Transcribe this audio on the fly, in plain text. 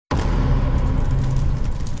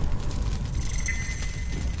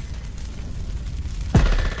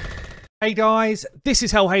Hey guys, this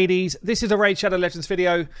is Hell Hades. This is a Raid Shadow Legends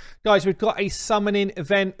video. Guys, we've got a summoning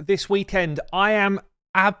event this weekend. I am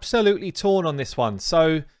absolutely torn on this one.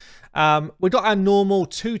 So we've got our normal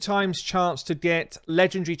 2 times chance to get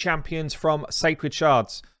legendary champions from Sacred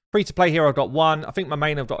Shards. Free to play here, I've got 1. I think my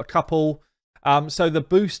main I've got a couple. So the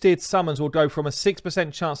boosted summons will go from a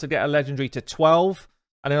 6% chance to get a legendary to 12.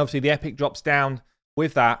 And then obviously the epic drops down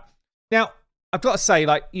with that. Now, I've got to say,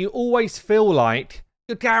 like, you always feel like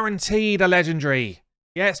you're guaranteed a legendary.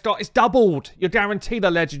 Yeah, it's doubled. You're guaranteed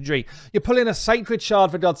a legendary. You're pulling a Sacred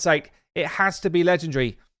Shard, for God's sake. It has to be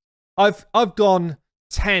legendary. I've gone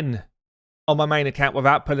 10 on my main account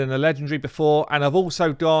without pulling a legendary before, and I've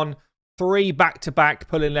also gone 3 back-to-back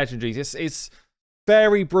pulling legendaries. It's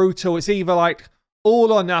very brutal. It's either like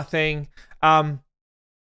all or nothing.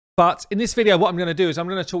 But in this video, what I'm going to do is I'm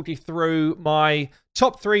going to talk you through my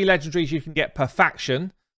top 3 legendaries you can get per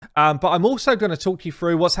faction. But I'm also going to talk you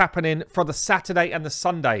through what's happening for the Saturday and the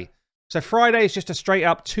Sunday. So Friday is just a straight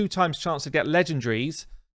up 2 times chance to get legendaries.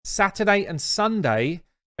 Saturday and Sunday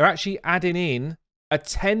are actually adding in a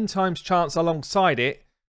 10 times chance alongside it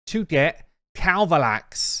to get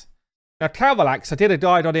Kalvalax. Now Kalvalax, I did a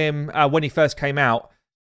guide on him when he first came out.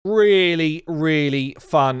 Really, really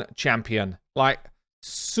fun champion. Like,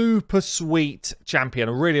 super sweet champion.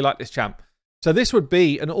 I really like this champ. So this would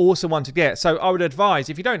be an awesome one to get. So I would advise,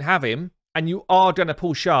 if you don't have him and you are going to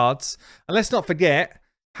pull shards, and let's not forget,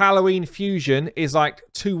 Halloween Fusion is like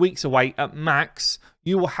 2 weeks away at max.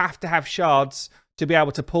 You will have to have shards to be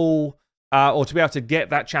able to pull or to be able to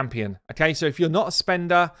get that champion. Okay, so if you're not a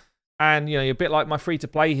spender and you're a bit like my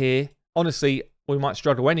free-to-play here, honestly, we might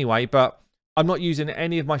struggle anyway, but I'm not using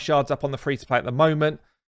any of my shards up on the free-to-play at the moment.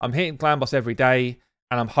 I'm hitting Clan Boss every day,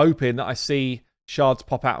 and I'm hoping that I see shards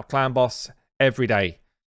pop out of Clan Boss every day.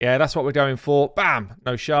 Yeah, that's what we're going for. Bam!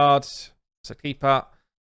 No shards. So keeper.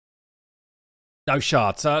 No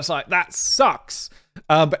shards. So it's like, that sucks.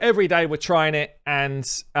 But every day we're trying it, and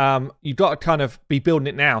you've got to kind of be building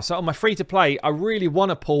it now. So on my free-to-play, I really want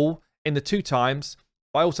to pull in the 2 times.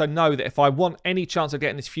 But I also know that if I want any chance of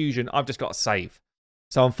getting this fusion, I've just got to save.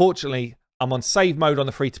 So unfortunately, I'm on save mode on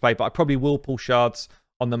the free-to-play, but I probably will pull shards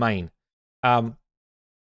on the main.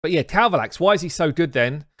 But yeah, Kalvalax, why is he so good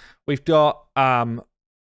then? We've got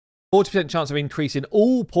 40% chance of increasing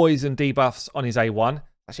all poison debuffs on his A1.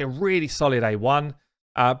 Actually a really solid A1.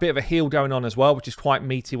 A bit of a heal going on as well, which is quite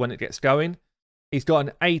meaty when it gets going. He's got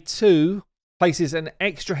an A2, places an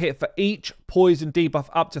extra hit for each poison debuff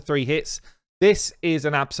up to 3 hits. This is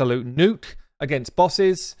an absolute nuke against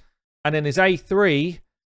bosses. And then his A3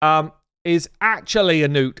 is actually a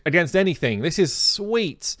nuke against anything. This is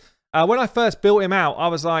sweet. When I first built him out, I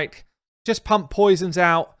was like, just pump poisons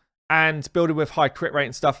out and build it with high crit rate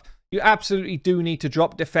and stuff. You absolutely do need to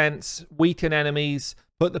drop defense, weaken enemies,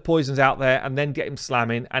 put the poisons out there, and then get him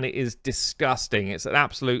slamming. And it is disgusting. It's an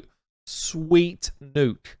absolute sweet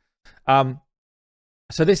nuke.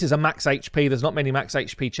 So this is a max HP. There's not many max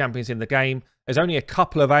HP champions in the game. There's only a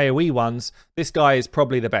couple of AoE ones. This guy is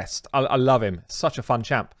probably the best. I love him. Such a fun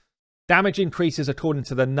champ. Damage increases according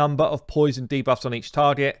to the number of poison debuffs on each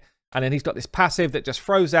target. And then he's got this passive that just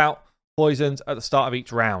throws out poisons at the start of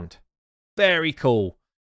each round. Very cool.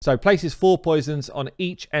 So places 4 poisons on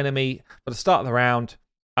each enemy at the start of the round.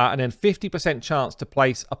 And then 50% chance to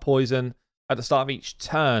place a poison at the start of each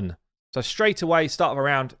turn. So straight away, start of a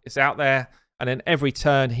round, it's out there. And then every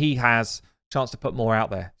turn he has a chance to put more out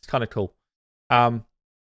there. It's kind of cool. Yeah,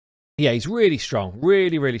 he's really strong.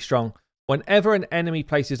 Really, really strong. Whenever an enemy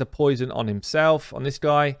places a poison on himself, on this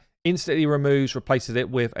guy, instantly replaces it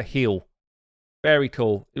with a heal. Very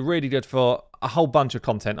cool. Really good for a whole bunch of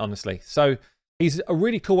content, honestly. So he's a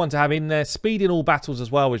really cool one to have in there. Speed in all battles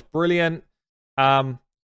as well is brilliant.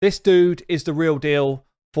 This dude is the real deal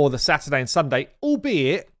for the Saturday and Sunday,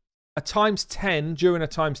 albeit a ×10 during a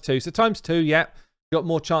 ×2. So ×2, yeah, you got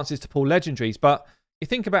more chances to pull legendaries. But you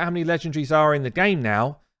think about how many legendaries are in the game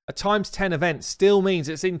now, a ×10 event still means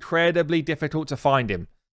it's incredibly difficult to find him.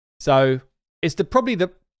 So it's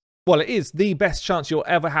well, it is the best chance you'll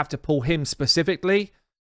ever have to pull him specifically,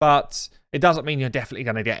 but it doesn't mean you're definitely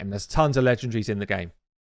going to get him. There's tons of legendaries in the game.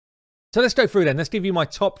 So let's go through then. Let's give you my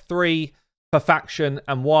top 3 per faction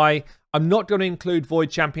and why. I'm not going to include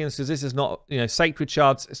Void Champions because this is not, Sacred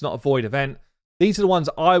Shards. It's not a Void event. These are the ones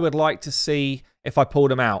I would like to see if I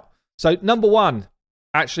pulled them out. So number 1,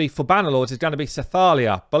 actually, for Bannerlords is going to be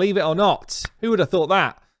Sethalia. Believe it or not. Who would have thought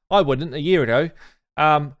that? I wouldn't a year ago.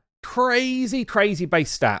 Crazy, crazy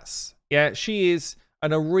base stats. Yeah, she is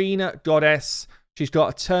an arena goddess. She's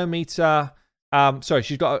got a turn meter.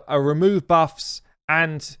 She's got a remove buffs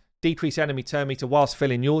and decrease enemy turn meter whilst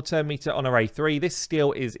filling your turn meter on her A3. This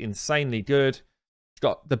skill is insanely good. She's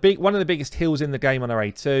got one of the biggest heals in the game on her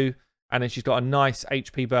A2, and then she's got a nice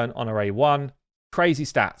HP burn on her A1. Crazy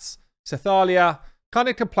stats. Sethalia, kind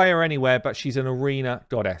of can play her anywhere, but she's an arena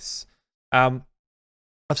goddess. I've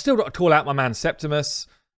still got to call out my man Septimus.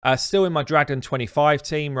 Still in my Dragon 25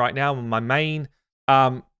 team right now on my main.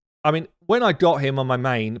 I mean, when I got him on my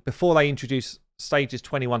main, before they introduced stages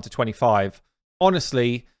 21 to 25,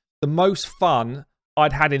 honestly, the most fun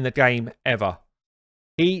I'd had in the game ever.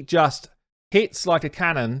 He just hits like a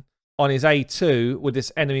cannon on his A2 with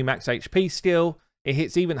this enemy max HP skill. It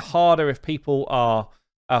hits even harder if people are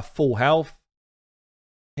full health.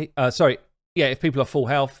 If people are full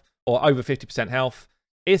health or over 50% health.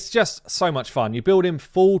 It's just so much fun. You build him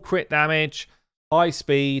full crit damage, high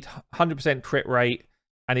speed, 100% crit rate,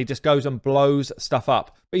 and he just goes and blows stuff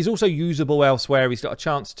up. But he's also usable elsewhere. He's got a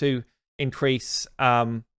chance to increase,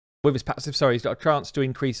 with his passive, he's got a chance to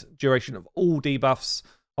increase duration of all debuffs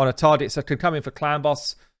on a target. So can come in for clan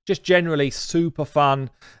boss. Just generally super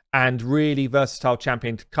fun and really versatile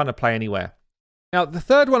champion to kind of play anywhere. Now, the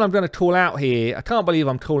third one I'm going to call out here, I can't believe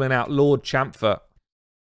I'm calling out Lord Champfoot.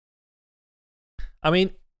 I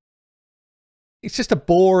mean, it's just a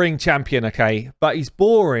boring champion, okay? But he's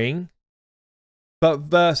boring, but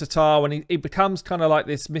versatile, and he becomes kind of like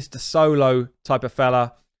this Mr. Solo type of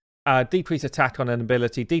fella. Decrease attack on an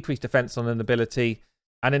ability, decrease defense on an ability,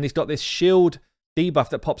 and then he's got this shield debuff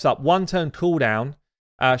that pops up. 1 turn cooldown,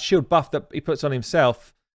 shield buff that he puts on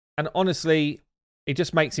himself, and honestly, it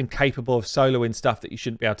just makes him capable of soloing stuff that you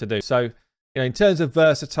shouldn't be able to do. So, you know, in terms of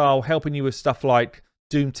versatile, helping you with stuff like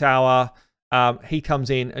Doom Tower, he comes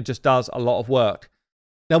in and just does a lot of work.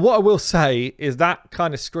 Now, what I will say is that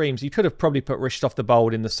kind of screams, you could have probably put Richthof the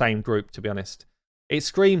Bold in the same group, to be honest. It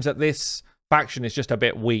screams that this faction is just a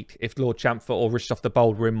bit weak if Lord Champfoot or Richthof the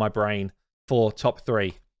Bold were in my brain for top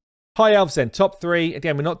 3. High Elves then, top 3.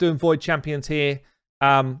 Again, we're not doing Void Champions here.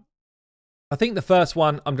 I think the first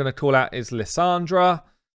one I'm going to call out is Lysandra.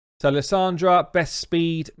 So Lysandra, best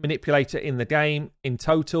speed manipulator in the game in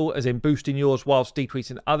total, as in boosting yours whilst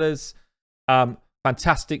decreasing others.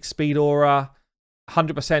 Fantastic speed aura,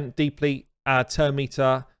 100% deplete turn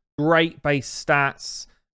meter, great base stats,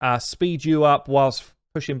 speed you up whilst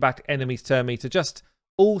pushing back enemies' turn meter, just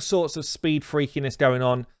all sorts of speed freakiness going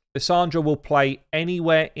on. Lysandra will play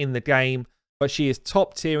anywhere in the game, but she is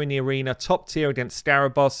top tier in the arena, top tier against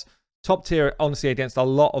Scaraboss, top tier honestly against a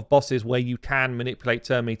lot of bosses where you can manipulate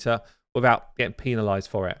turn meter without getting penalized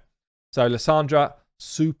for it. So Lysandra,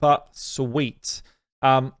 super sweet.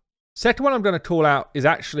 Second one I'm going to call out is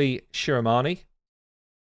actually Shiramani.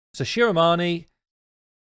 So Shiramani,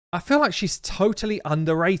 I feel like she's totally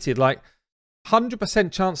underrated. Like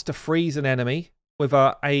 100% chance to freeze an enemy with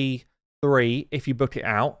a A3 if you book it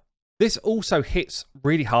out. This also hits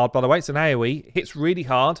really hard, by the way. It's an AoE. It hits really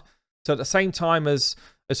hard. So at the same time as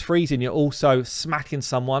freezing, you're also smacking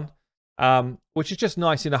someone, which is just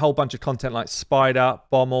nice in a whole bunch of content like Spider,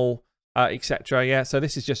 Bommel, etc. Yeah, so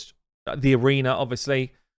this is just the arena,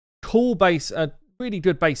 obviously. Cool base, really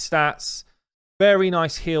good base stats. Very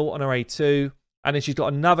nice heal on her A2. And then she's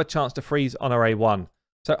got another chance to freeze on her A1.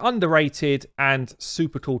 So underrated and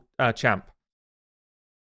super cool champ.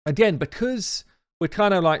 Again, because we're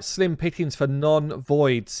kind of like slim pickings for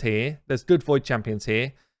non-voids here. There's good void champions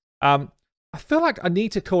here. I feel like I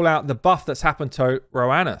need to call out the buff that's happened to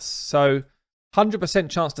Roanus. So 100%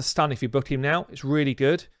 chance to stun if you book him now. It's really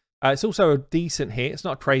good. It's also a decent hit. It's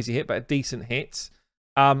not a crazy hit, but a decent hit.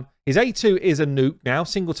 His A2 is a nuke now,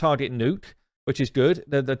 single target nuke, which is good.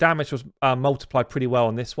 The damage was multiplied pretty well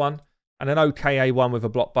on this one. And an okay A1 with a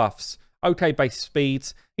block buffs. Okay base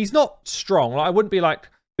speeds. He's not strong. Like, I wouldn't be like,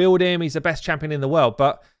 build him, he's the best champion in the world.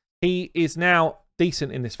 But he is now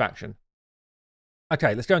decent in this faction.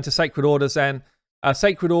 Okay, let's go into Sacred Orders then.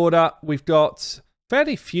 Sacred Order, we've got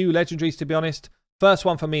fairly few legendaries, to be honest. First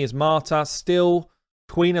one for me is Marta. Still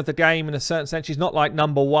queen of the game in a certain sense. She's not like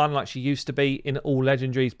number 1 like she used to be in all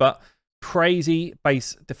legendaries, but crazy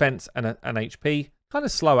base defense and HP. Kind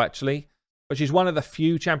of slow, actually. But she's one of the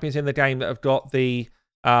few champions in the game that have got the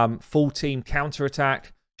full team counter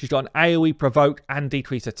attack. She's got an AoE provoke and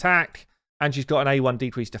decrease attack. And she's got an A1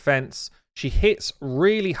 decrease defense. She hits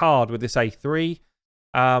really hard with this A3.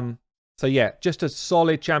 So yeah, just a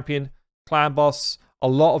solid champion. Clan boss. A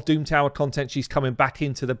lot of Doom Tower content. She's coming back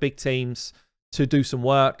into the big teams to do some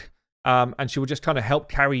work. And she will just kind of help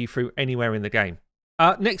carry you through anywhere in the game.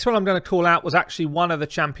 Next one I'm going to call out was actually one of the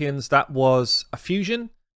champions that was a fusion.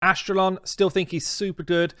 Astralon, still think he's super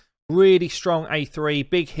good. Really strong A3,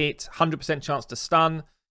 big hit, 100% chance to stun.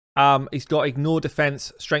 He's got Ignore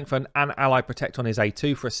Defense, Strengthen, and Ally Protect on his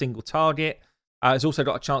A2 for a single target. He's also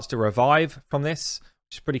got a chance to revive from this,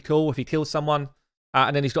 which is pretty cool if he kills someone.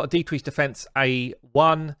 And then he's got a Decreased Defense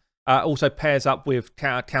A1. Also pairs up with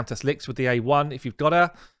Countess Lix with the A1 if you've got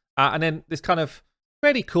her. And then this kind of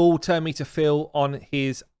really cool turn meter fill on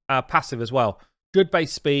his passive as well. Good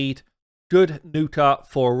base speed, good nuker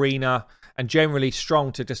for arena, and generally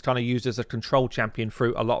strong to just kind of use as a control champion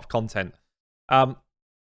through a lot of content. Now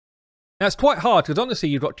it's quite hard because honestly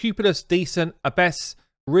you've got Cupidus, decent, Abyss,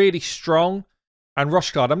 really strong, and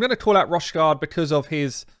Roshguard. I'm going to call out Roshguard because of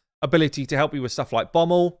his ability to help you with stuff like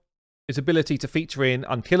Bommel, his ability to feature in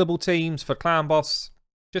unkillable teams for Clan Boss,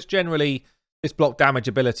 just generally this block damage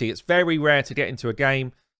ability. It's very rare to get into a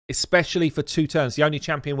game, especially for 2 turns. The only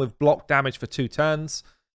champion with block damage for 2 turns.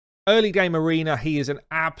 Early game arena, he is an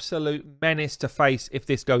absolute menace to face if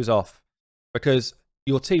this goes off, because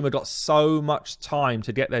your team have got so much time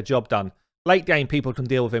to get their job done. Late game, people can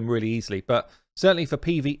deal with him really easily, but certainly for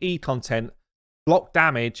PvE content, block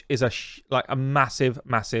damage is a massive,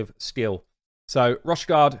 massive skill. So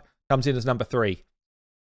Roshguard comes in as number 3.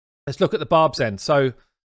 Let's look at the Barbs then. So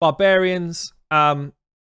Barbarians, I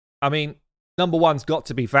mean, number 1's got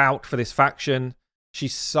to be Vault for this faction.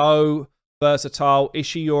 She's so versatile. Is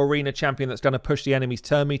she your arena champion that's going to push the enemy's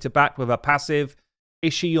turn meter back with her passive?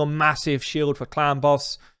 Is she your massive shield for Clan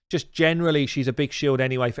Boss? Just generally, she's a big shield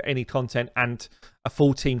anyway for any content and a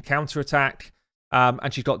full team counterattack.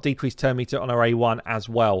 And she's got decreased turn meter on her A1 as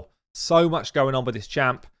well. So much going on with this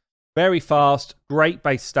champ. Very fast, great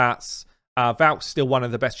base stats. Valk's still one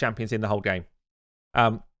of the best champions in the whole game.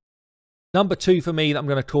 Number 2 for me that I'm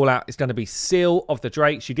going to call out is going to be Seal of the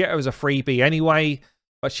Drakes. You get her as a freebie anyway,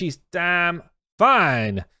 but she's damn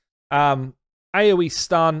fine. AoE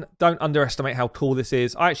stun, don't underestimate how cool this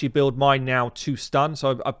is. I actually build mine now to stun,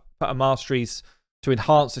 so I put a masteries to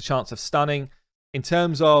enhance the chance of stunning. In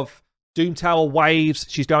terms of Doom Tower waves,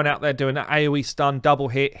 she's going out there doing an AoE stun, double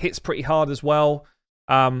hit, hits pretty hard as well.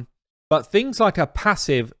 But things like her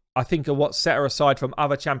passive, I think, are what set her aside from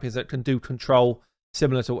other champions that can do control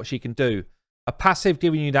similar to what she can do. A passive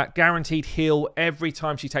giving you that guaranteed heal every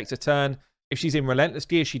time she takes a turn. If she's in Relentless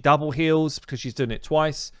Gear, she double heals because she's doing it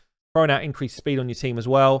twice. Throwing out increased speed on your team as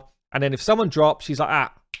well. And then if someone drops, she's like,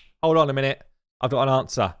 hold on a minute. I've got an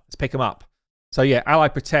answer. Let's pick them up. So yeah, Ally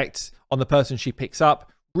Protect on the person she picks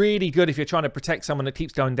up. Really good if you're trying to protect someone that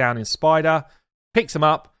keeps going down in Spider. Picks them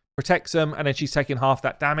up, protects them, and then she's taking half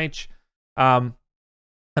that damage.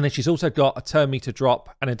 And then she's also got a turn meter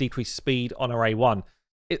drop and a decreased speed on her A1.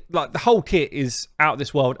 Like the whole kit is out of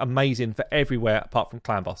this world, amazing for everywhere apart from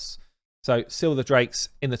Clan Boss. So Seal the Drakes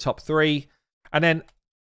in the top 3. And then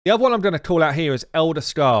the other one I'm going to call out here is Elder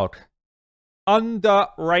Skarg.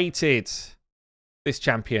 Underrated, this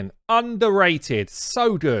champion. Underrated.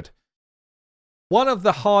 So good. One of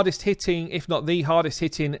the hardest hitting, if not the hardest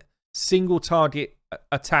hitting, single target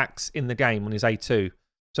attacks in the game on his A2.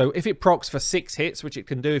 So if it procs for 6 hits, which it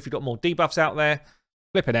can do if you've got more debuffs out there,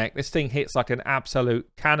 flipping heck, this thing hits like an absolute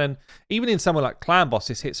cannon. Even in someone like Clan Boss,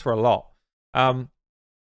 this hits for a lot.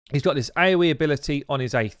 He's got this AoE ability on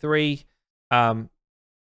his A3.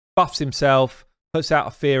 Buffs himself, puts out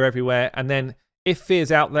a fear everywhere, and then if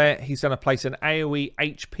fear's out there, he's going to place an AoE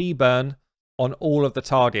HP burn on all of the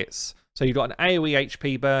targets. So you've got an AoE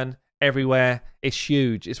HP burn everywhere. It's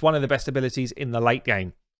huge. It's one of the best abilities in the late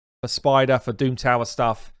game. For Spider, for Doom Tower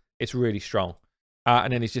stuff, it's really strong.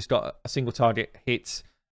 And then he's just got a single target hit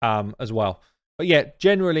as well. But yeah,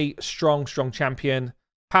 generally strong champion.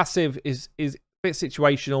 Passive is a bit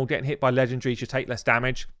situational. Getting hit by Legendaries, you take less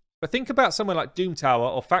damage. But think about somewhere like Doom Tower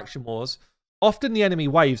or Faction Wars. Often the enemy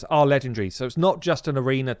waves are Legendaries. So it's not just an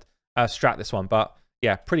arena strat, this one. But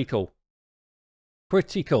yeah, pretty cool.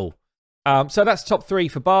 Pretty cool. So that's top 3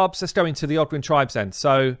 for Barbs. Let's go into the Ogryn Tribes then.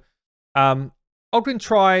 So Ogryn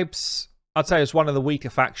Tribes, I'd say, is one of the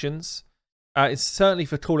weaker factions. It's certainly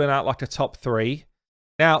for calling out like a top 3.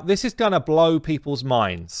 Now, this is going to blow people's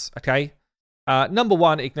minds, okay? Number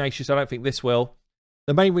 1, Ignatius. I don't think this will.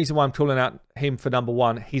 The main reason why I'm calling out him for number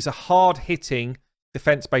 1, he's a hard-hitting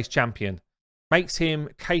defense-based champion. Makes him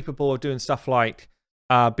capable of doing stuff like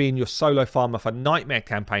being your solo farmer for Nightmare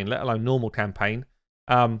campaign, let alone normal campaign.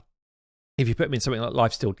 If you put him in something like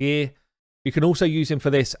Lifesteal Gear. You can also use him for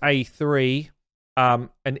this A3,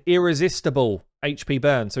 an irresistible HP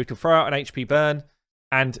burn. So he can throw out an HP burn,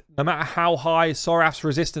 and no matter how high Soraf's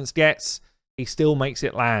resistance gets, he still makes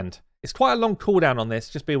it land. It's quite a long cooldown on this,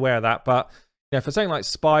 just be aware of that. But you know, for something like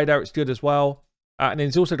Spider, it's good as well. And then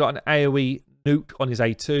he's also got an AoE nuke on his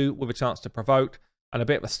A2 with a chance to provoke, and a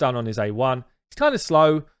bit of a stun on his A1. He's kind of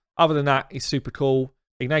slow. Other than that, he's super cool.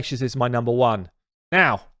 Ignatius is my number 1.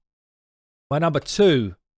 Now, My number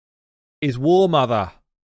 2 is War Mother.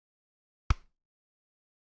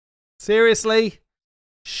 Seriously?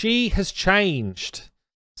 She has changed.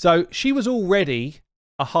 So she was already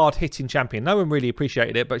a hard-hitting champion. No one really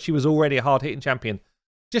appreciated it, but she was already a hard-hitting champion.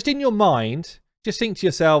 Just in your mind, just think to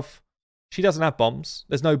yourself, she doesn't have bombs.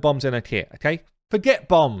 There's no bombs in her kit, okay? Forget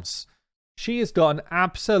bombs. She has got an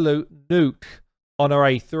absolute nuke on her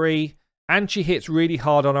A3, and she hits really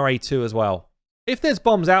hard on her A2 as well. If there's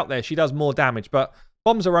bombs out there, she does more damage, but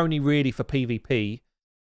bombs are only really for PvP.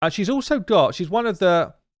 She's also got, she's one of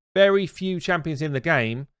the very few champions in the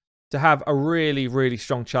game to have a really, really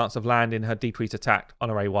strong chance of landing her decreased attack on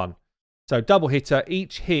her A1. So double hitter,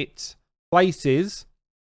 each hit places,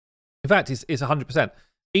 in fact, it's 100%.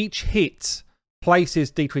 Each hit places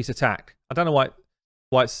decreased attack. I don't know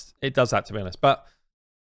why it does that, to be honest. But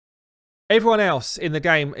everyone else in the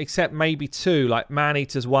game, except maybe 2, like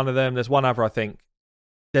Man-Eater's one of them, there's one other, I think,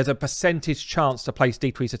 there's a percentage chance to place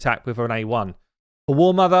decreased attack with an A1. For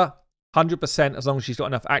War Mother, 100% as long as she's got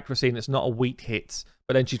enough accuracy and it's not a weak hit.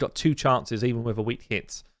 But then she's got 2 chances even with a weak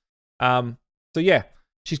hit. So yeah,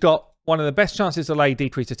 she's got one of the best chances to lay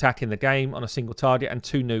decreased attack in the game on a single target and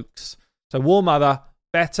 2 nukes. So War Mother,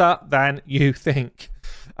 better than you think.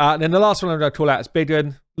 Then the last one I'm going to call out is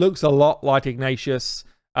Bidden. Looks a lot like Ignatius.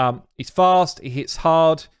 He's fast, he hits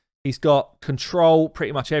hard, he's got control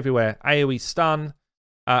pretty much everywhere. AoE stun,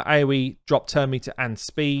 AoE drop turn meter and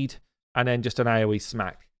speed, and then just an AoE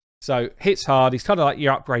smack. So hits hard, he's kind of like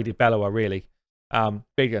your upgraded Bellower, really.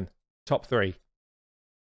 Bidden, top 3.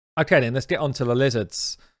 Okay, then let's get on to the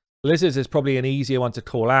Lizards. Lizards is probably an easier one to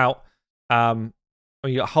call out. You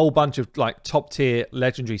got a whole bunch of like top tier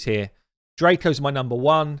legendaries here. Draco's my number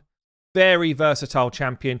 1. Very versatile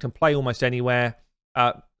champion, can play almost anywhere.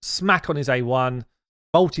 Smack on his A1,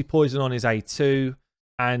 multi-poison on his A2,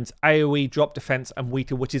 and AoE drop defense and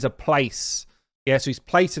weaken, which is a place. Yeah, so he's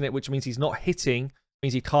placing it, which means he's not hitting,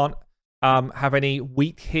 means he can't have any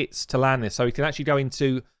weak hits to land this. So he can actually go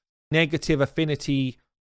into negative affinity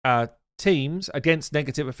teams, against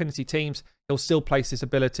negative affinity teams. He'll still place this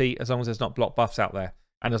ability as long as there's not block buffs out there,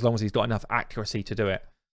 and as long as he's got enough accuracy to do it.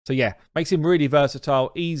 So yeah, makes him really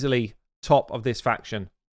versatile, easily top of this faction.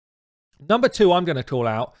 Number 2 I'm going to call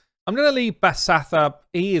out. I'm going to leave Basatha.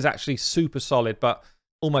 He is actually super solid, but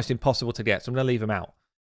almost impossible to get, so I'm going to leave him out.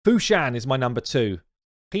 Fushan is my number 2.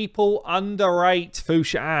 People underrate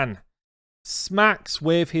Fushan. Smacks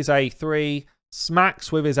with his A3,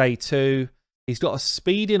 smacks with his A2. He's got a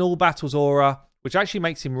speed in all battles aura, which actually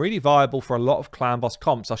makes him really viable for a lot of clan boss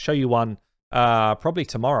comps. I'll show you one probably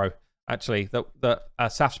tomorrow, actually, that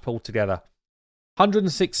Saf's pulled together.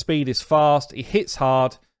 106 speed is fast. He hits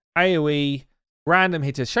hard. AoE, random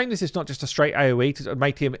hitters. Shame this is not just a straight AoE, because it would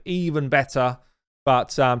make him even better.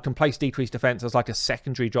 But can place decreased defense as like a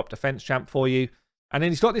secondary drop defense champ for you. And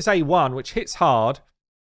then he's got this A1, which hits hard.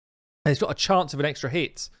 And he's got a chance of an extra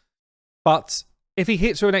hit. But if he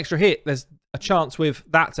hits with an extra hit, there's a chance with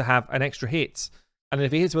that to have an extra hit. And then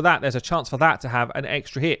if he hits with that, there's a chance for that to have an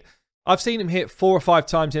extra hit. I've seen him hit 4 or 5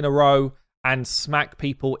 times in a row and smack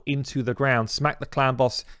people into the ground. Smack the clan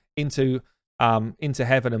boss into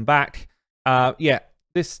heaven and back. Yeah,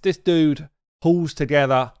 this dude pulls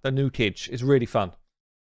together the nukage. It's really fun.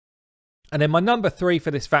 And then my number 3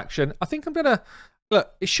 for this faction, I think I'm going to...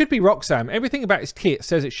 Look, it should be Roxanne. Everything about his kit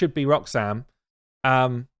says it should be Roxanne.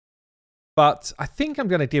 But I think I'm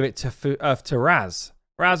going to give it to Raz.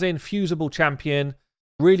 Razin, fusible champion,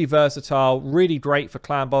 really versatile, really great for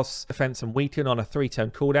clan boss defense and weaken on a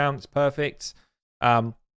 3-turn cooldown. It's perfect.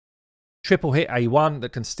 Triple hit A1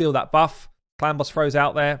 that can steal that buff. Clan boss throws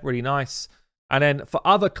out there, really nice. And then for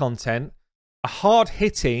other content, a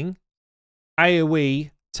hard-hitting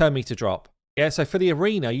AoE turn meter drop. Yeah, so for the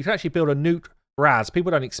arena, you can actually build a nuke Raz.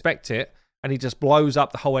 People don't expect it, and he just blows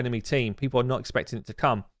up the whole enemy team. People are not expecting it to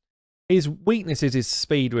come. His weakness is his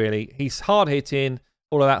speed, really. He's hard-hitting,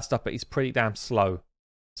 all of that stuff, but he's pretty damn slow.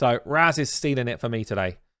 So Raz is stealing it for me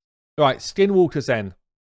today. All right, Skinwalkers then.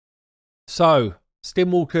 So,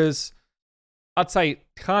 Skinwalkers, I'd say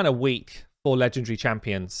kind of weak for legendary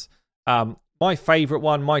champions. My favourite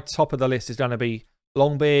one, my top of the list is going to be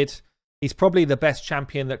Longbeard. He's probably the best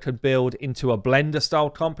champion that could build into a blender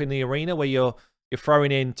style comp in the arena, where you're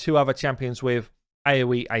throwing in 2 other champions with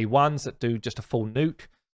AoE A1s that do just a full nuke.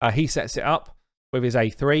 He sets it up with his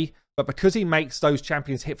A3, but because he makes those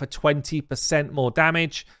champions hit for 20% more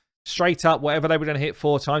damage, straight up, whatever they were going to hit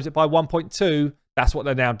 4 times it by 1.2, that's what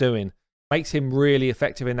they're now doing. Makes him really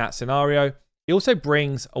effective in that scenario. He also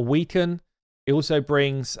brings a weaken. He also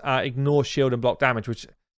brings ignore, shield, and block damage, which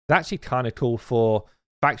is actually kind of cool for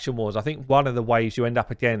faction wars. I think one of the ways you end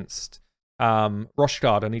up against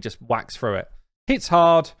Roshgard, and he just whacks through it. Hits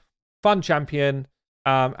hard, fun champion,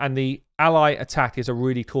 and the ally attack is a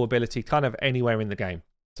really cool ability, kind of anywhere in the game.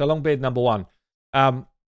 So Longbeard, number 1.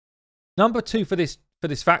 Number 2 for this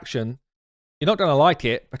faction, you're not going to like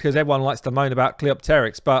it because everyone likes to moan about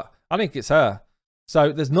Cleopteryx, but I think it's her.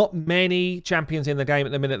 So there's not many champions in the game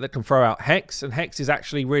at the minute that can throw out Hex, and Hex is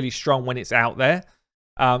actually really strong when it's out there.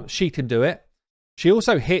 She can do it. She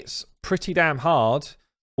also hits pretty damn hard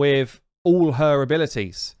with all her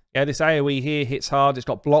abilities. Yeah, this AoE here hits hard. It's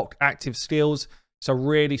got block, active skills. It's a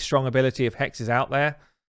really strong ability if Hex is out there.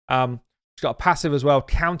 She's got a passive as well,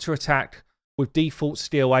 counterattack with default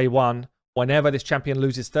steal A1 whenever this champion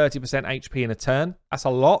loses 30% HP in a turn. That's a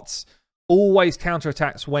lot. Always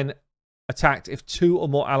counterattacks when attacked if 2 or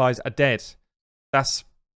more allies are dead.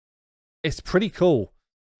 It's pretty cool.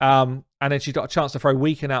 And then she's got a chance to throw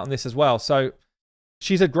Weaken out on this as well. So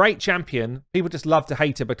she's a great champion. People just love to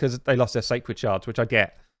hate her because they lost their Sacred Shards, which I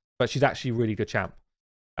get. But she's actually a really good champ.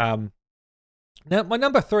 Now, my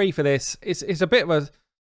number 3 for this is a bit of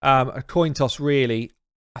a coin toss, really.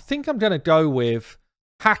 I think I'm going to go with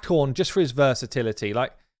Hakorn just for his versatility.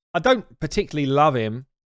 Like, I don't particularly love him,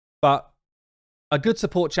 but a good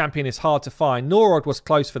support champion is hard to find. Norod was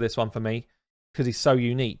close for this one for me because he's so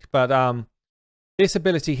unique. But this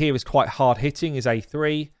ability here is quite hard-hitting, is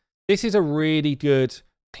A3. This is a really good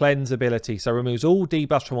cleanse ability, so removes all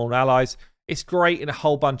debuffs from all allies. It's great in a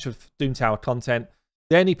whole bunch of Doom Tower content.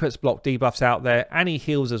 Then he puts block debuffs out there, and he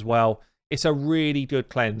heals as well. It's a really good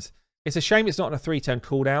cleanse. It's a shame it's not on a 3-turn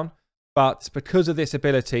cooldown, but because of this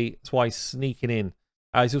ability, that's why he's sneaking in.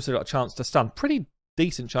 He's also got a chance to stun. Pretty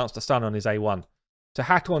decent chance to stun on his A1. So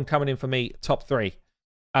Hakorn coming in for me, top 3.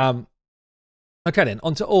 Okay then,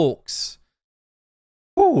 on to Orcs.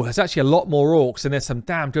 Oh, there's actually a lot more Orcs, and there's some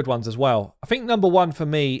damn good ones as well. I think number 1 for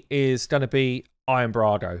me is going to be Iron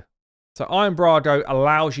Brado. So Iron Brado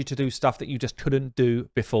allows you to do stuff that you just couldn't do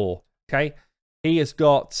before. Okay, he has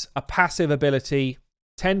got a passive ability.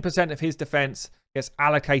 10% of his defense gets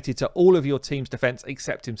allocated to all of your team's defense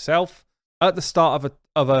except himself at the start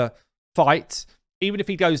of a fight. Even if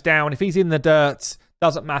he goes down, if he's in the dirt,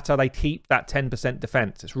 doesn't matter. They keep that 10%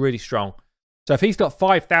 defense. It's really strong. So if he's got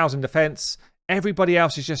 5,000 defense, everybody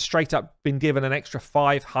else has just straight up been given an extra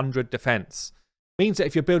 500 defense. Means that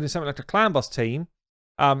if you're building something like a clan boss team,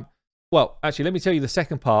 well, actually, let me tell you the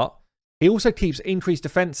second part. He also keeps increased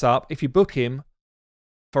defense up if you book him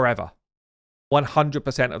forever.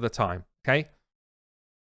 100% of the time. Okay?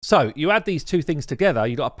 So you add these two things together.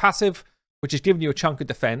 You've got a passive, which is giving you a chunk of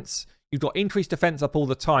defense. You've got increased defense up all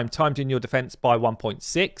the time, times in your defense by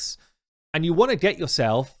 1.6. And you want to get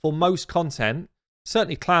yourself, for most content,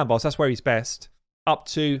 certainly clan boss, that's where he's best, up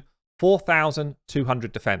to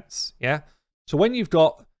 4,200 defense. Yeah? So when you've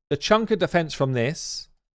got the chunk of defense from this,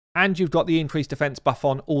 and you've got the increased defense buff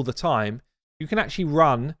on all the time, you can actually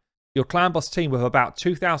run your clan boss team with about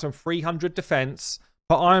 2,300 defense,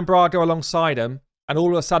 put Iron Brado alongside them, and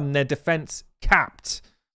all of a sudden their defense capped.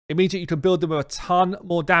 It means that you can build them with a ton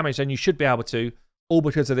more damage than you should be able to, all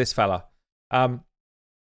because of this fella.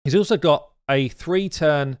 He's also got a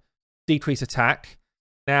 3-turn decrease attack.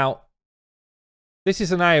 Now, this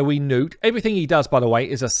is an AoE nuke. Everything he does, by the way,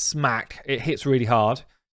 is a smack. It hits really hard.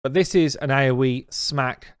 But this is an AoE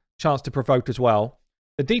smack, chance to provoke as well.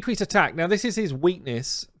 The decrease attack, now this is his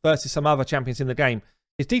weakness versus some other champions in the game.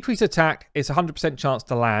 His decrease attack is 100% chance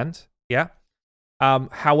to land, yeah?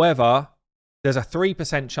 However, there's a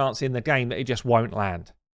 3% chance in the game that it just won't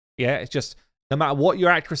land. Yeah, it's just, no matter what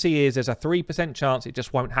your accuracy is, there's a 3% chance it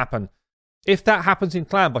just won't happen. If that happens in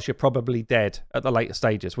Clan Boss, you're probably dead at the later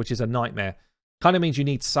stages, which is a nightmare. Kind of means you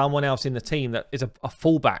need someone else in the team that is a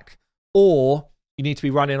fallback. Or you need to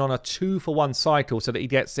be running on a 2-for-1 cycle so that he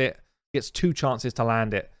gets 2 chances to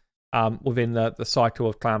land it within the cycle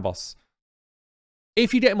of Clan Boss.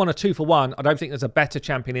 If you get him on a 2-for-1, I don't think there's a better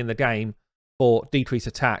champion in the game for decrease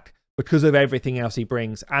attack because of everything else he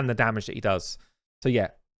brings and the damage that he does. So yeah,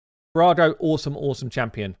 Brado, awesome, awesome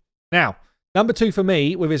champion. Now, number 2 for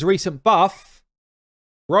me, with his recent buff,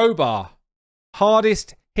 Robar.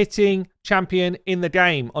 Hardest hitting champion in the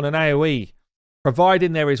game on an AoE,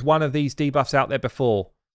 providing there is one of these debuffs out there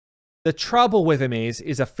before. The trouble with him is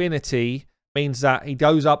his affinity means that he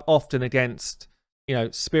goes up often against, you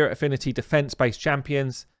know, spirit affinity defense-based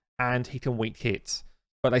champions, and he can weak hit.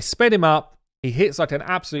 But they sped him up. He hits like an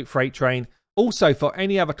absolute freight train. Also, for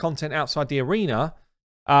any other content outside the arena,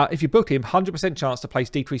 if you book him, 100% chance to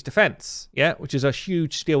place decreased defense, yeah, which is a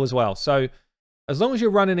huge skill as well. So as long as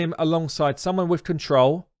you're running him alongside someone with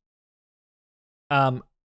control,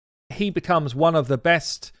 he becomes one of the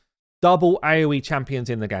best double AoE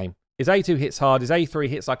champions in the game. His A2 hits hard. His A3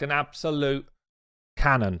 hits like an absolute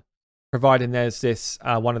cannon, providing there's this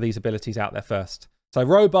one of these abilities out there first. So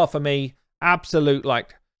Robar for me, absolute,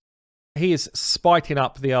 like, he is spiking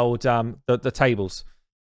up the old the tables.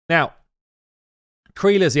 Now,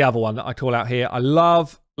 Creela's the other one that I call out here. I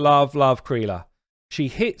love Creela. She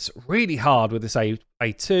hits really hard with this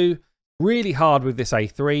A2, really hard with this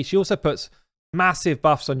A3. She also puts massive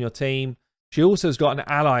buffs on your team. She also has got an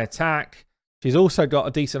ally attack. She's also got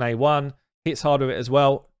a decent A1. Hits hard with it as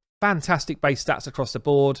well. Fantastic base stats across the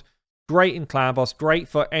board. Great in clan boss. Great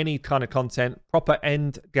for any kind of content. Proper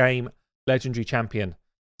end game legendary champion.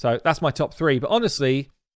 So that's my top 3. But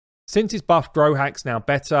honestly, since his buff Grohack's now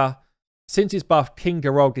better. Since his buff King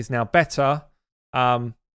Garog is now better.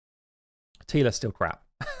 Teela's still crap.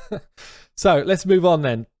 So let's move on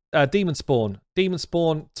then. Demonspawn.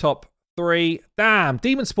 Demonspawn top 3. Damn,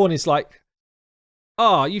 Demonspawn is like,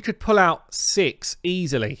 oh, you could pull out 6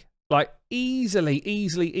 easily. Like,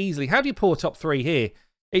 easily. How do you pull a top 3 here?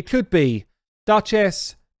 It could be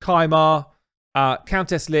Duchess, Kaimar,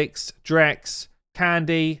 Countess Lix, Drex,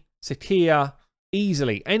 Candy, Sakia.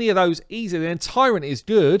 Easily. Any of those easily. And Tyrant is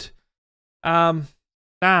good. Damn.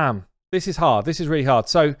 This is hard. This is really hard.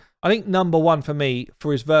 So I think number 1 for me,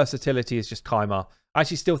 for his versatility, is just Kaimar. I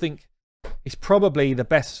actually still think he's probably the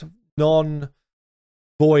best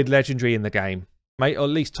non-void legendary in the game. Mate, or at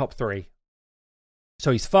least top 3.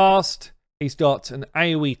 So he's fast. He's got an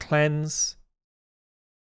AoE cleanse.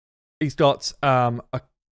 He's got a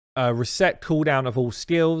reset cooldown of all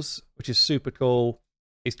skills, which is super cool.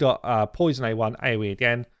 He's got poison A1, AoE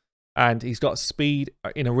again. And he's got speed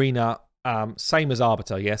in arena, same as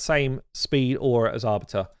Arbiter. Yeah, same speed aura as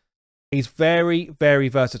Arbiter. He's very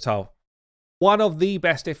versatile. One of the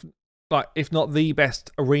best, if not the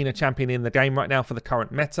best arena champion in the game right now for the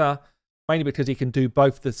current meta. Mainly because he can do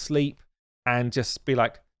both the sleep and just be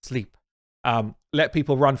like, sleep. Let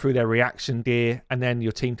people run through their reaction gear, and then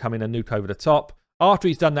your team come in and nuke over the top. After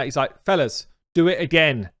he's done that, he's like, fellas, do it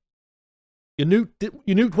again. Your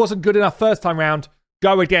nuke wasn't good enough first time round.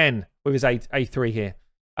 Go again with his A3 here.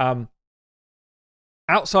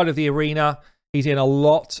 Outside of the arena, he's in a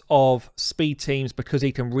lot of speed teams because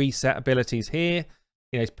he can reset abilities here.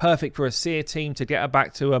 You know, it's perfect for a Seer team to get her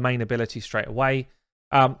back to her main ability straight away.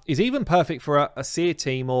 He's even perfect for a Seer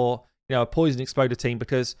team or, you know, a Poison Exploder team,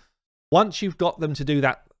 because once you've got them to do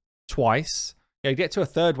that twice, you get to a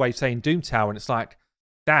third wave, say in Doom Tower, and it's like,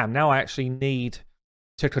 damn, now I actually need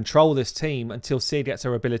to control this team until Seer gets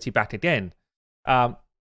her ability back again. Well,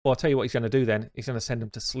 I'll tell you what he's going to do then. He's going to send them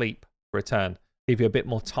to sleep for a turn, give you a bit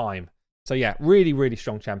more time. So yeah, really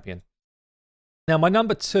strong champion. Now my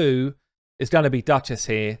number 2 is going to be Duchess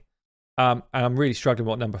here. And I'm really struggling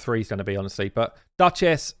what number 3 is going to be, honestly. But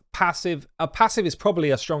Duchess, passive. Passive is probably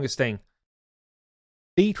her strongest thing.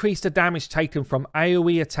 Decrease the damage taken from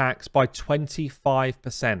AoE attacks by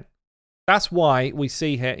 25%. That's why we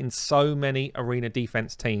see her in so many arena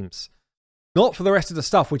defense teams. Not for the rest of the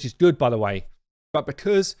stuff, which is good, by the way, but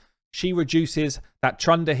because she reduces that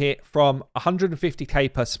Trunder hit from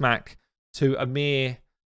 150k per smack to a mere,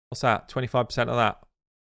 what's that, 25% of that?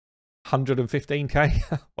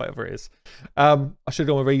 115k? Whatever it is. I should have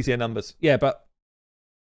gone with easier numbers. Yeah, but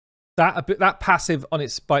that passive on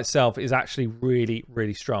by itself is actually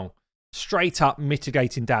really strong. Straight up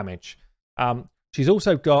mitigating damage. She's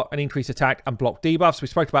also got an increased attack and block debuffs. We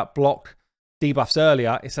spoke about block debuffs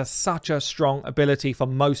earlier. It's such a strong ability for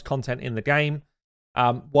most content in the game,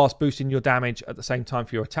 whilst boosting your damage at the same time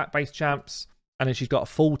for your attack-based champs. And then she's got a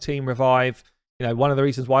full team revive. You know, one of the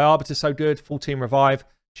reasons why Arbiter's so good, full team revive,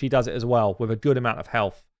 she does it as well with a good amount of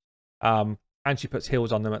health. And she puts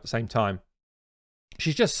heals on them at the same time.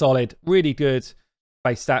 She's just solid, really good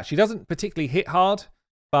base stats. She doesn't particularly hit hard,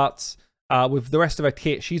 but with the rest of her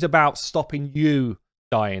kit, she's about stopping you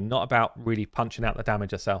dying, not about really punching out the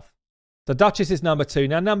damage herself. So Duchess is number 2.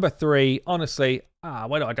 Now number 3, honestly,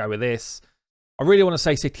 where do I go with this? I really want to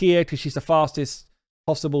say Sakia because she's the fastest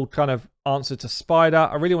possible kind of answer to Spider.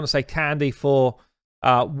 I really want to say Candy for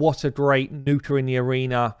what a great nuker in the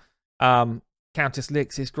arena. Countess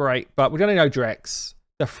Lix is great, but we're going to go Drex.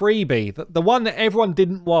 The freebie, the one that everyone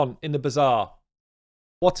didn't want in the Bazaar.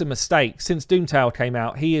 What a mistake. Since Doom Tower came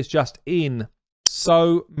out, he is just in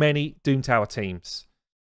so many Doom Tower teams.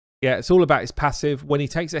 Yeah, it's all about his passive. When he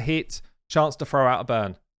takes a hit, chance to throw out a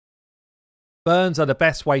burn. Burns are the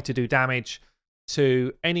best way to do damage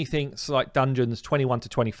to anything like dungeons 21 to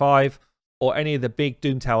 25 or any of the big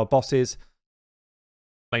Doom Tower bosses.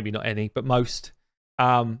 Maybe not any, but most.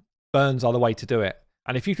 Burns are the way to do it.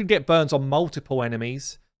 And if you can get burns on multiple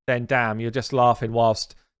enemies, then damn, you're just laughing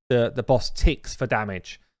whilst the boss ticks for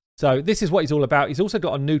damage. So this is what he's all about. He's also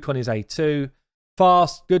got a nuke on his A2.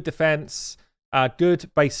 Fast, good defense, good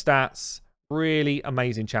base stats. Really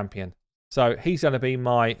amazing champion. So he's going to be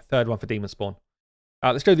my third one for Demonspawn.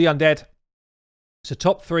 Let's go to the Undead. So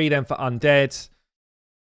top 3 then for Undead.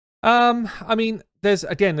 I mean, there's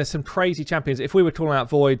some crazy champions. If we were calling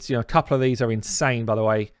out Voids, you know, a couple of these are insane, by the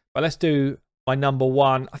way. But let's do my number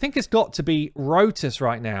 1. I think it's got to be Rotus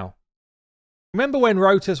right now. Remember when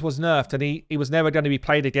Rotus was nerfed and he was never going to be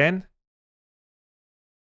played again?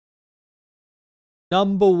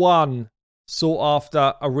 Number 1 sought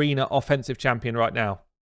after arena offensive champion right now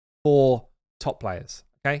for top players.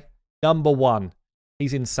 Okay, number 1.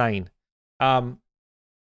 He's insane.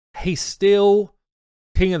 He's still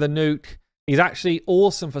king of the nuke. He's actually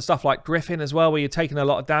awesome for stuff like Griffin as well, where you're taking a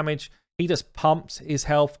lot of damage. He just pumps his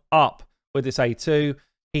health up with this A2.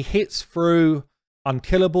 He hits through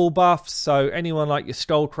unkillable buffs. So anyone like your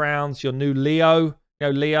Skull Crowns, your new Leo, you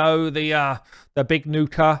know, Leo, the big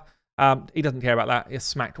nuker, he doesn't care about that. He's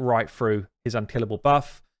smacked right through his unkillable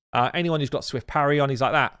buff. Anyone who's got Swift Parry on, he's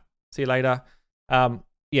like that. See you later.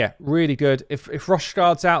 Yeah, really good. If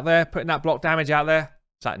Roshguard's out there, putting that block damage out there,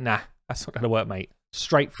 it's like, nah, that's not going to work, mate.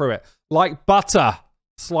 Straight through it. Like butter,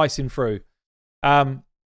 slicing through.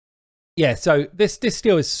 Yeah, so this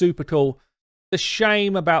skill is super cool. The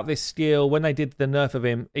shame about this skill, when they did the nerf of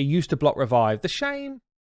him, it used to block revive. The shame?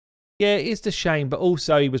 Yeah, it is the shame, but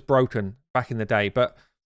also he was broken back in the day. But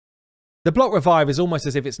the block revive is almost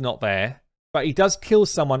as if it's not there. But he does kill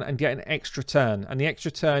someone and get an extra turn. And the extra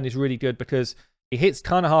turn is really good because he hits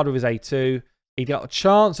kind of hard with his A2. He got a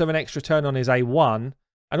chance of an extra turn on his A1.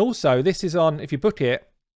 And also, this is on, if you book it,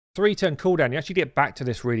 3-turn cooldown. You actually get back to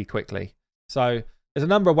this really quickly. So there's a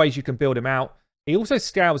number of ways you can build him out. He also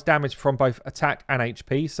scales damage from both attack and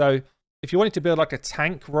HP. So if you wanted to build like a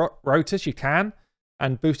tank Rotus, you can.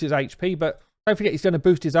 And boost his HP. But don't forget, he's going to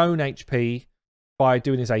boost his own HP by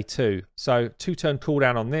doing his A2. So 2-turn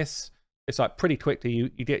cooldown on this. It's like pretty quickly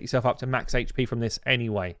you get yourself up to max HP from this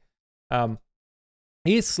anyway.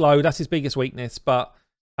 He is slow. That's his biggest weakness. But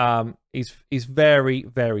he's very,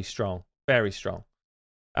 very strong. Very strong.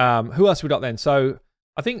 Who else we got then? So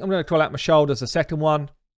I think I'm going to call out Mashold as the second one.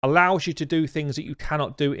 Allows you to do things that you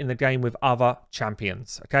cannot do in the game with other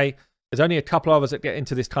champions. Okay, there's only a couple of us that get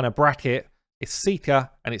into this kind of bracket. It's Seeker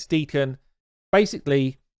and it's Deacon.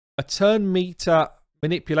 Basically, a turn meter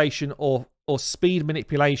manipulation or speed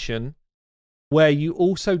manipulation where you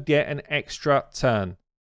also get an extra turn.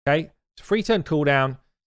 Okay, it's 3-turn cooldown.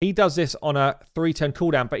 He does this on a 3-turn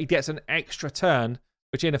cooldown, but he gets an extra turn,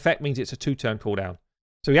 which in effect means it's a 2-turn cooldown.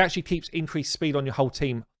 So he actually keeps increased speed on your whole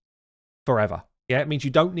team forever. Yeah, it means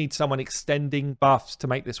you don't need someone extending buffs to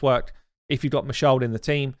make this work if you've got Mashold in the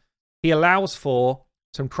team. He allows for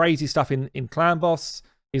some crazy stuff in Clan Boss.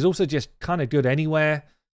 He's also just kind of good anywhere.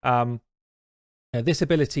 This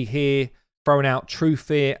ability here, throwing out True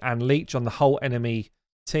Fear and Leech on the whole enemy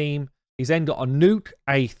team. He's then got a nuke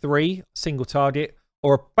A3, single target,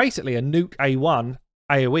 or basically a nuke A1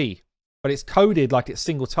 AoE. But it's coded like it's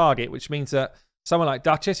single target, which means that someone like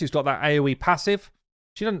Duchess, who's got that AoE passive,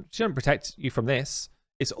 she doesn't protect you from this.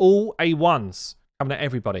 It's all A1s coming at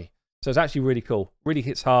everybody. So it's actually really cool. Really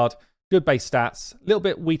hits hard. Good base stats. A little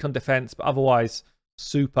bit weak on defense, but otherwise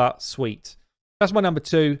super sweet. That's my number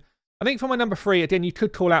 2. I think for my number 3, again, you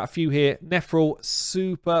could call out a few here. Nephril,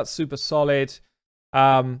 super, super solid.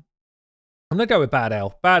 I'm going to go with Bad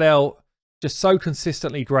L. Bad L, just so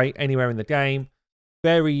consistently great anywhere in the game.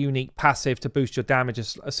 Very unique passive to boost your damage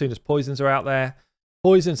as soon as poisons are out there.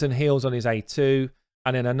 Poisons and heals on his A2.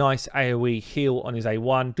 And then a nice AoE heal on his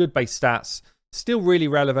A1. Good base stats. Still really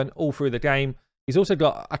relevant all through the game. He's also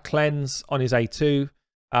got a cleanse on his A2,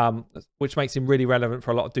 which makes him really relevant for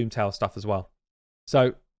a lot of Doomtail stuff as well.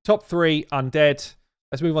 So, top 3, Undead.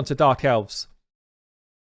 Let's move on to Dark Elves.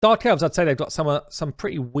 Dark Elves, I'd say they've got some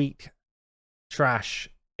pretty weak trash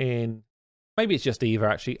in... Maybe it's just Eva,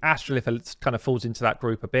 actually. Astrolith kind of falls into that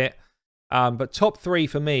group a bit. But top 3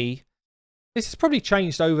 for me... This has probably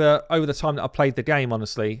changed over the time that I played the game,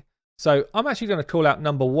 honestly. So I'm actually going to call out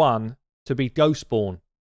number 1 to be Ghostborn.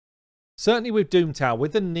 Certainly with Doomtail,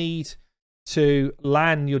 with the need to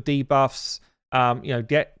land your debuffs, you know,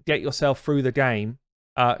 get yourself through the game.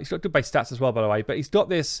 He's got good base stats as well, by the way. But he's got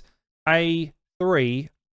this A3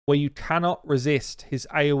 where you cannot resist his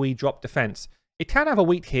AoE drop defense. It can have a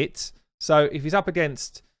weak hit. So if he's up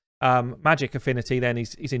against magic affinity, then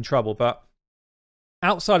he's in trouble. But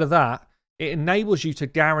outside of that, it enables you to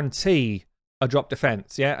guarantee a drop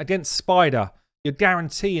defense. Yeah, against Spider, you're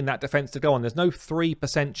guaranteeing that defense to go on. There's no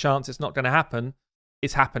 3% chance it's not going to happen.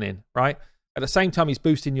 It's happening, right? At the same time, he's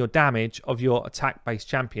boosting your damage of your attack-based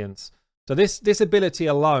champions. So this ability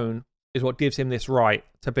alone is what gives him this right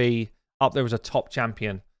to be up there as a top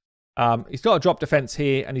champion. He's got a drop defense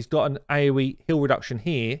here, and he's got an AoE heal reduction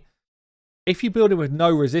here. If you build him with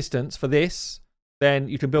no resistance for this, then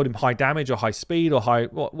you can build him high damage or high speed or high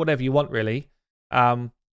whatever you want, really.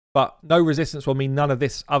 But no resistance will mean none of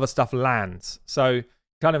this other stuff lands. So you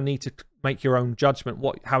kind of need to make your own judgment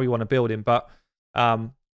how you want to build him. But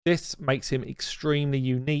this makes him extremely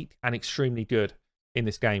unique and extremely good in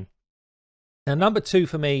this game. Now, number 2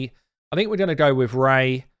 for me, I think we're going to go with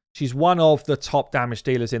Ray. She's one of the top damage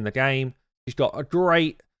dealers in the game. She's got a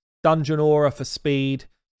great dungeon aura for speed.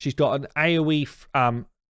 She's got an AoE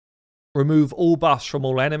remove all buffs from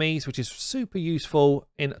all enemies, which is super useful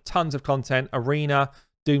in tons of content. Arena,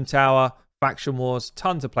 Doom Tower, Faction Wars,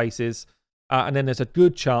 tons of places. And then there's a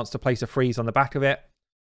good chance to place a freeze on the back of it.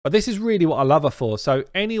 But this is really what I love her for. So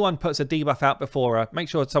anyone puts a debuff out before her, make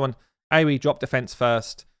sure someone AoE drop defense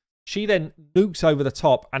first. She then nukes over the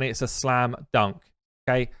top, and it's a slam dunk.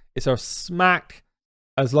 Okay, it's a smack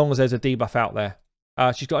as long as there's a debuff out there.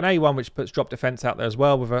 She's got an A1 which puts drop defense out there as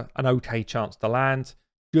well with an okay chance to land.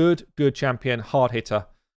 Good champion, hard hitter.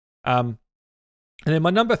 And then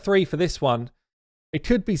my number 3 for this one, it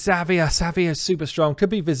could be Xavier. Xavier is super strong.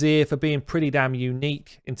 Could be Vizier for being pretty damn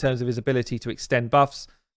unique in terms of his ability to extend buffs.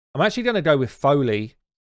 I'm actually going to go with Foley.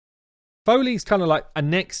 Foley's kind of like a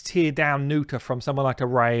next tier down neuter from someone like a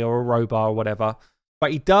Ray or a Robar or whatever.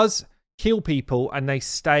 But he does kill people and they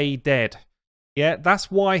stay dead. Yeah,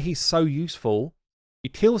 that's why he's so useful.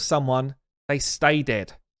 You kill someone, they stay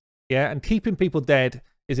dead. Yeah, and keeping people dead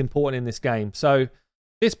is important in this game. So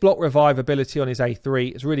this block revive ability on his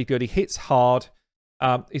A3 is really good. He hits hard.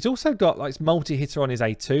 He's also got like multi-hitter on his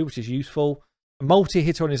A2, which is useful. A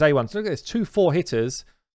multi-hitter on his A1. So look at this, 2 4-hitters.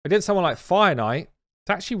 Against someone like Fire Knight, it's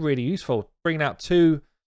actually really useful. Bringing out 2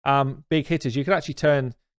 big hitters. You could actually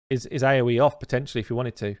turn his AoE off potentially if you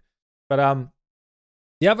wanted to. But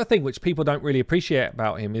the other thing which people don't really appreciate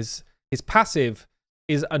about him is his passive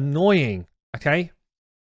is annoying. Okay?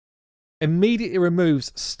 Immediately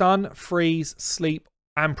removes stun, freeze, sleep,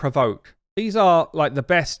 and provoke. These are like the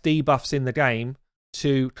best debuffs in the game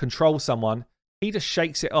to control someone. He just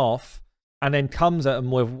shakes it off and then comes at them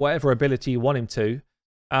with whatever ability you want him to.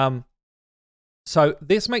 So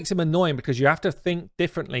this makes him annoying because you have to think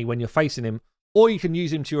differently when you're facing him, or you can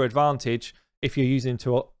use him to your advantage if you're using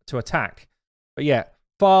him to attack. But yeah,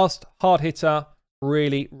 fast, hard hitter,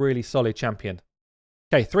 really solid champion.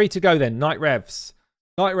 Okay, 3 to go then. Night Revs.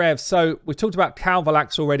 Night Revs. So we talked about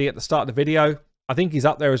Kalvalax already at the start of the video. I think he's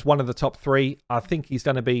up there as one of the top 3. I think he's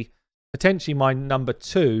going to be potentially my number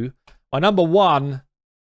 2. My number 1,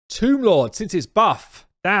 Tomb Lord, since his buff.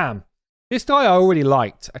 Damn. This guy I already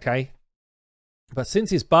liked, okay? But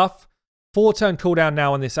since his buff, 4-turn cooldown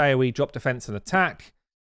now on this AoE drop defense and attack.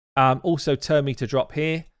 Also turn me to drop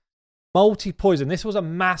here. Multi-poison. This was a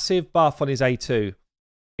massive buff on his A2.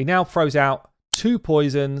 He now throws out 2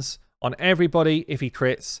 poisons on everybody if he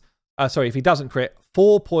crits. Sorry, if he doesn't crit.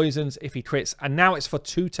 4 poisons if he crits. And now it's for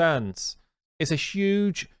 2 turns. It's a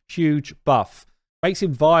huge buff. Makes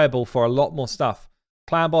him viable for a lot more stuff.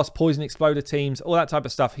 Clan boss, poison exploder teams, all that type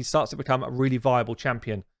of stuff. He starts to become a really viable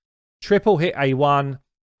champion. Triple hit A1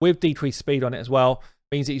 with decreased speed on it as well.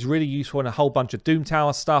 Means that he's really useful in a whole bunch of Doom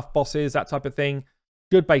Tower stuff, bosses, that type of thing.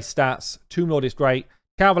 Good base stats. Tomb Lord is great.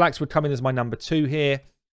 Kalvalax would come in as my number 2 here.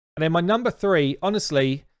 And then my number 3,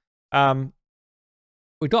 honestly,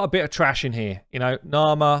 we've got a bit of trash in here. You know,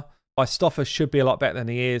 Nama by Stoffers should be a lot better than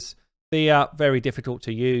he is. Thea, very difficult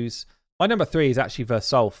to use. My number 3 is actually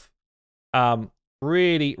Versolf.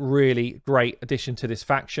 Really great addition to this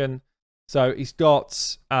faction. So he's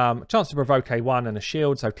got a chance to provoke A1 and a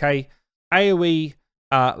shield's okay. AoE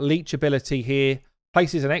leech ability here.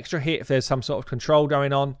 Places an extra hit if there's some sort of control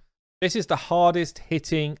going on. This is the hardest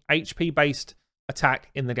hitting HP based attack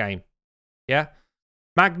in the game. Yeah.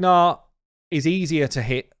 Magnar is easier to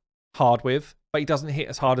hit hard with, but he doesn't hit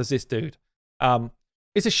as hard as this dude.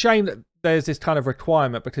 It's a shame that there's this kind of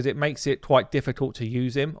requirement because it makes it quite difficult to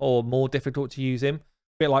use him, or more difficult to use him. A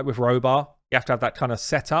bit like with Robar. You have to have that kind of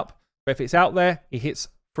setup. But if it's out there, he hits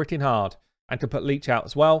freaking hard and can put Leech out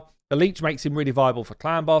as well. The Leech makes him really viable for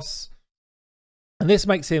Clan Boss. And this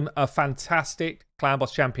makes him a fantastic Clan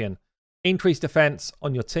Boss champion. Increased defense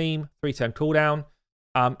on your team, 3-turn cooldown.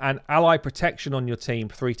 And ally protection on your team,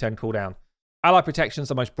 3-turn cooldown. Ally protection is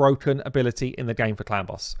the most broken ability in the game for Clan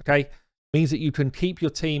Boss. Okay? Means that you can keep your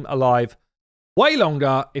team alive way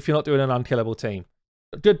longer if you're not doing an unkillable team.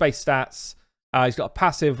 Good base stats. He's got a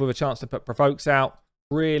passive with a chance to put provokes out.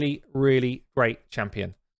 Really great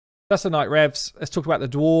champion. That's the Night Revs. Let's talk about the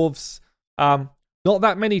Dwarves. Not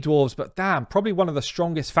that many dwarves, but damn, probably one of the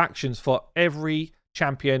strongest factions for every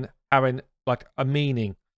champion having like a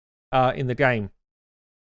meaning in the game.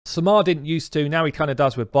 Samar didn't used to. Now he kind of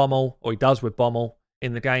does with Bommel, or he does with Bommel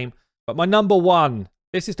in the game. But my number one,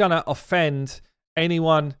 this is going to offend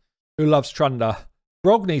anyone who loves Trunda.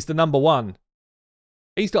 Brogni's the number one.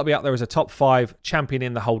 He's got to be up there as a top 5 champion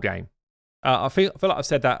in the whole game. I feel like I've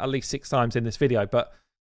said that at least 6 times in this video, but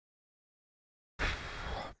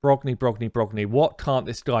Brogni. What can't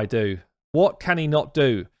this guy do? What can he not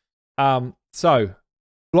do? So,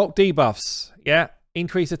 block debuffs, yeah,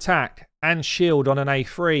 increase attack and shield on an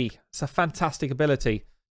A3. It's a fantastic ability.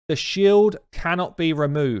 The shield cannot be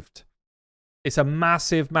removed. It's a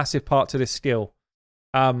massive, massive part to this skill.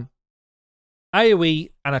 AoE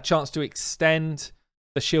and a chance to extend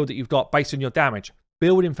the shield that you've got based on your damage.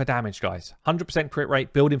 Building for damage, guys. 100% crit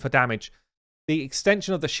rate, building for damage. The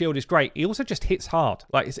extension of the shield is great. He also just hits hard.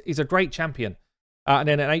 Like, he's a great champion. And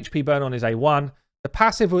then an HP burn on his A1. The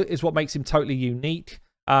passive is what makes him totally unique.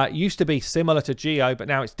 It used to be similar to Geo, but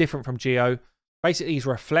now it's different from Geo. Basically, he's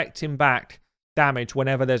reflecting back damage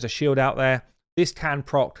whenever there's a shield out there. This can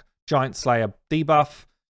proc Giant Slayer debuff,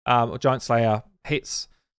 or Giant Slayer hits,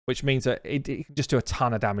 which means that it can just do a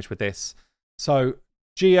ton of damage with this. So,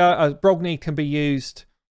 Brogni can be used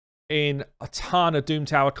in a ton of Doom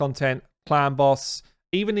Tower content, Clan Boss.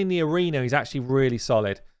 Even in the arena, he's actually really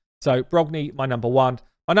solid. So, Brogni, my number one.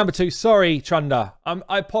 My number two, sorry, Trunda.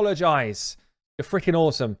 I apologize. You're freaking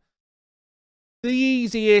awesome. The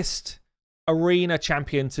easiest arena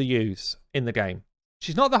champion to use in the game.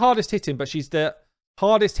 She's not the hardest hitting, but she's the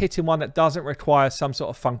hardest hitting one that doesn't require some sort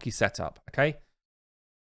of funky setup, okay?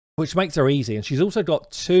 Which makes her easy. And she's also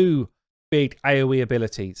got 2 big AoE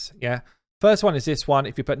abilities, yeah? First one is this one.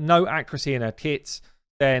 If you put no accuracy in her kits,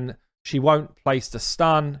 then she won't place the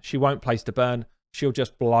stun. She won't place the burn. She'll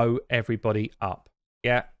just blow everybody up,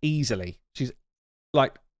 yeah? Easily.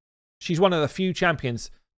 She's one of the few champions.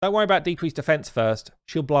 Don't worry about decreased defense first.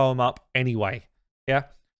 She'll blow them up anyway, yeah?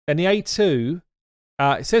 And the A2,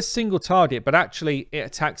 it says single target, but actually it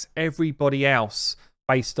attacks everybody else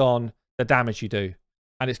based on the damage you do.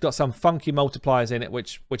 And it's got some funky multipliers in it,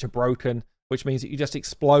 which are broken, which means that you just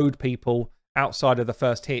explode people outside of the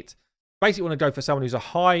first hit. Basically, you want to go for someone who's a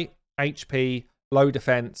high HP, low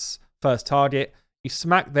defense, first target. You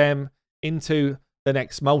smack them into the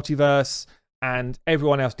next multiverse, and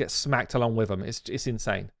everyone else gets smacked along with them. It's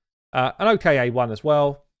insane. An okay A1 as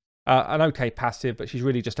well. An okay passive, but she's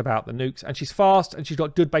really just about the nukes. And she's fast, and she's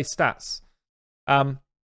got good base stats. Now,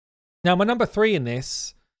 my number 3 in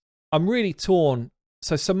this, I'm really torn.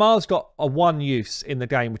 So Samar's got a 1 use in the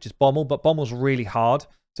game, which is Bommel, but Bommel's really hard.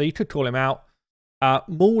 So you could call him out.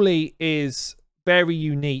 Morley is very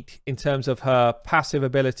unique in terms of her passive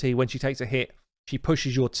ability. When she takes a hit, she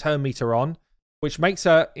pushes your turn meter on, which makes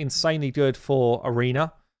her insanely good for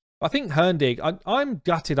arena. I think Herndig, I'm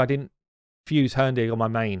gutted I didn't fuse Herndig on my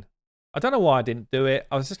main. I don't know why I didn't do it.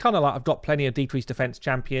 I was just kind of like, I've got plenty of decreased defense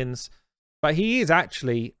champions, but he is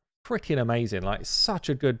actually freaking amazing. Like, such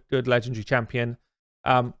a good legendary champion.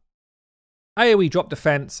 AoE drop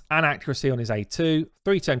defense and accuracy on his A2,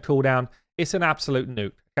 3-turn cooldown. It's an absolute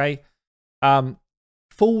nuke, okay?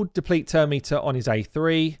 Full deplete turn meter on his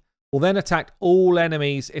A3. Will then attack all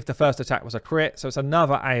enemies if the first attack was a crit. So it's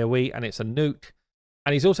another AoE and it's a nuke.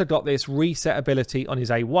 And he's also got this reset ability on his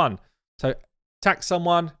A1. So attack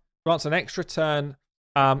someone, grants an extra turn,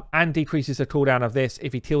 and decreases the cooldown of this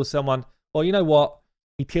if he kills someone. Well, you know what?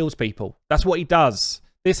 He kills people. That's what he does.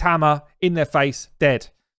 This hammer in their face, dead.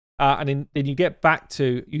 And then you get back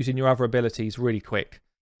to using your other abilities really quick.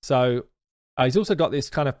 So he's also got this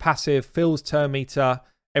kind of passive fills turn meter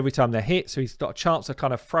every time they're hit. So he's got a chance to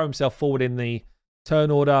kind of throw himself forward in the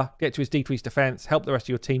turn order, get to his decreased defense, help the rest of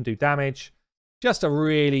your team do damage. Just a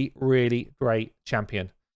really, really great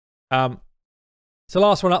champion. So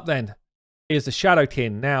last one up then is the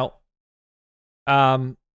Shadowkin. Now,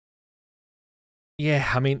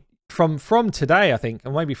 yeah, I mean, from today, I think,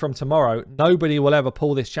 and maybe from tomorrow, nobody will ever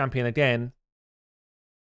pull this champion again.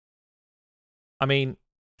 I mean,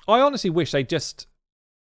 I honestly wish they just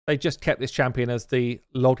kept this champion as the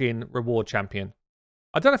login reward champion.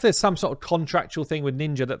 I don't know if there's some sort of contractual thing with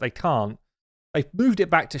Ninja that they can't. They've moved it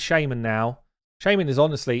back to Shaman now. Shaman is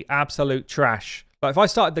honestly absolute trash. Like, if I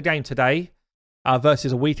started the game today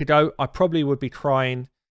versus a week ago, I probably would be crying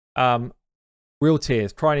real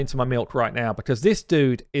tears, crying into my milk right now, because this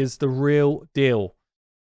dude is the real deal.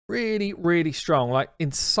 Really, really strong. Like,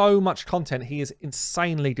 in so much content, he is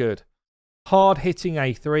insanely good. Hard hitting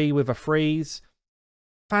A3 with a freeze.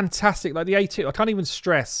 Fantastic. Like the A2, I can't even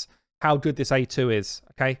stress how good this A2 is,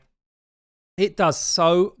 okay? It does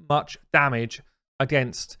so much damage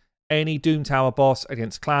against any Doom Tower boss,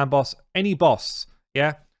 against Clan boss, any boss,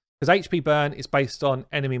 yeah? Because HP burn is based on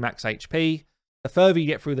enemy max HP. The further you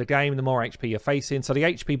get through the game, the more HP you're facing. So the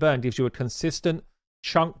HP burn gives you a consistent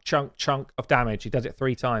chunk of damage. He does it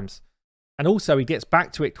 3 times. And also he gets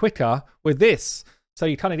back to it quicker with this. So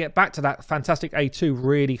you kind of get back to that fantastic A2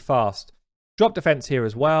 really fast. Drop defense here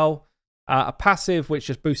as well. A passive which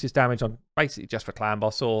just boosts his damage on basically just for Clan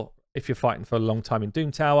boss or if you're fighting for a long time in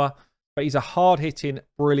Doom Tower. But he's a hard-hitting,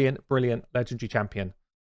 brilliant legendary champion.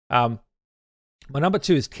 My number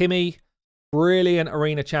 2 is Kimmy. Brilliant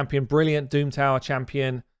arena champion, brilliant Doom Tower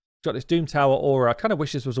champion. Got this Doom Tower aura. I kind of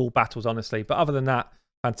wish this was all battles, honestly. But other than that,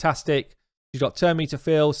 fantastic. She's got turn meter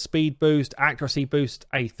fill, speed boost, accuracy boost,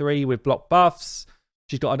 A3 with block buffs.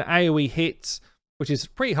 She's got an AoE hit, which is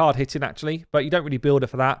pretty hard hitting, actually. But you don't really build her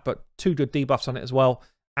for that. But 2 good debuffs on it as well.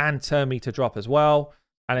 And turn meter drop as well.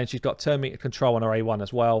 And then she's got turn meter control on her A1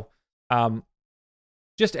 as well.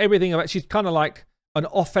 Just everything about she's kind of like an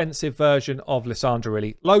offensive version of Lysandra,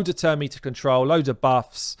 really. Loads of turn meter control, loads of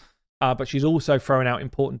buffs, but she's also throwing out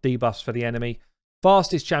important debuffs for the enemy.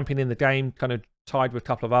 Fastest champion in the game, kind of tied with a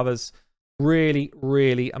couple of others.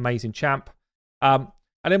 Really amazing champ. And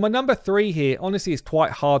then my number 3 here, honestly, is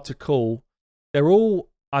quite hard to call. They're all,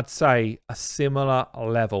 I'd say, a similar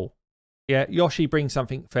level. Yeah, Yoshi brings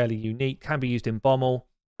something fairly unique, can be used in Bommel.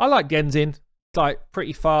 I like Genzin. It's like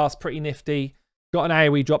pretty fast, pretty nifty. Got an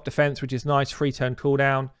AoE drop defense, which is nice. 3 turn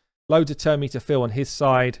cooldown. Loads of turn meter fill on his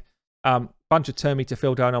side. Bunch of turn meter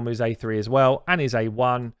fill going on with his A3 as well. And his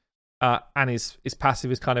A1. And his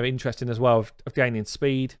passive is kind of interesting as well of gaining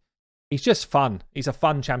speed. He's just fun. He's a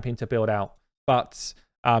fun champion to build out. But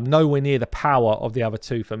nowhere near the power of the other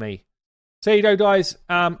 2 for me. So there you go, guys.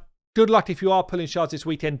 Good luck if you are pulling shards this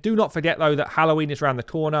weekend. Do not forget, though, that Halloween is around the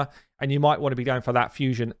corner. And you might want to be going for that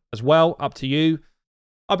fusion as well. Up to you.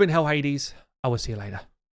 I've been Hell Hades. I will see you later.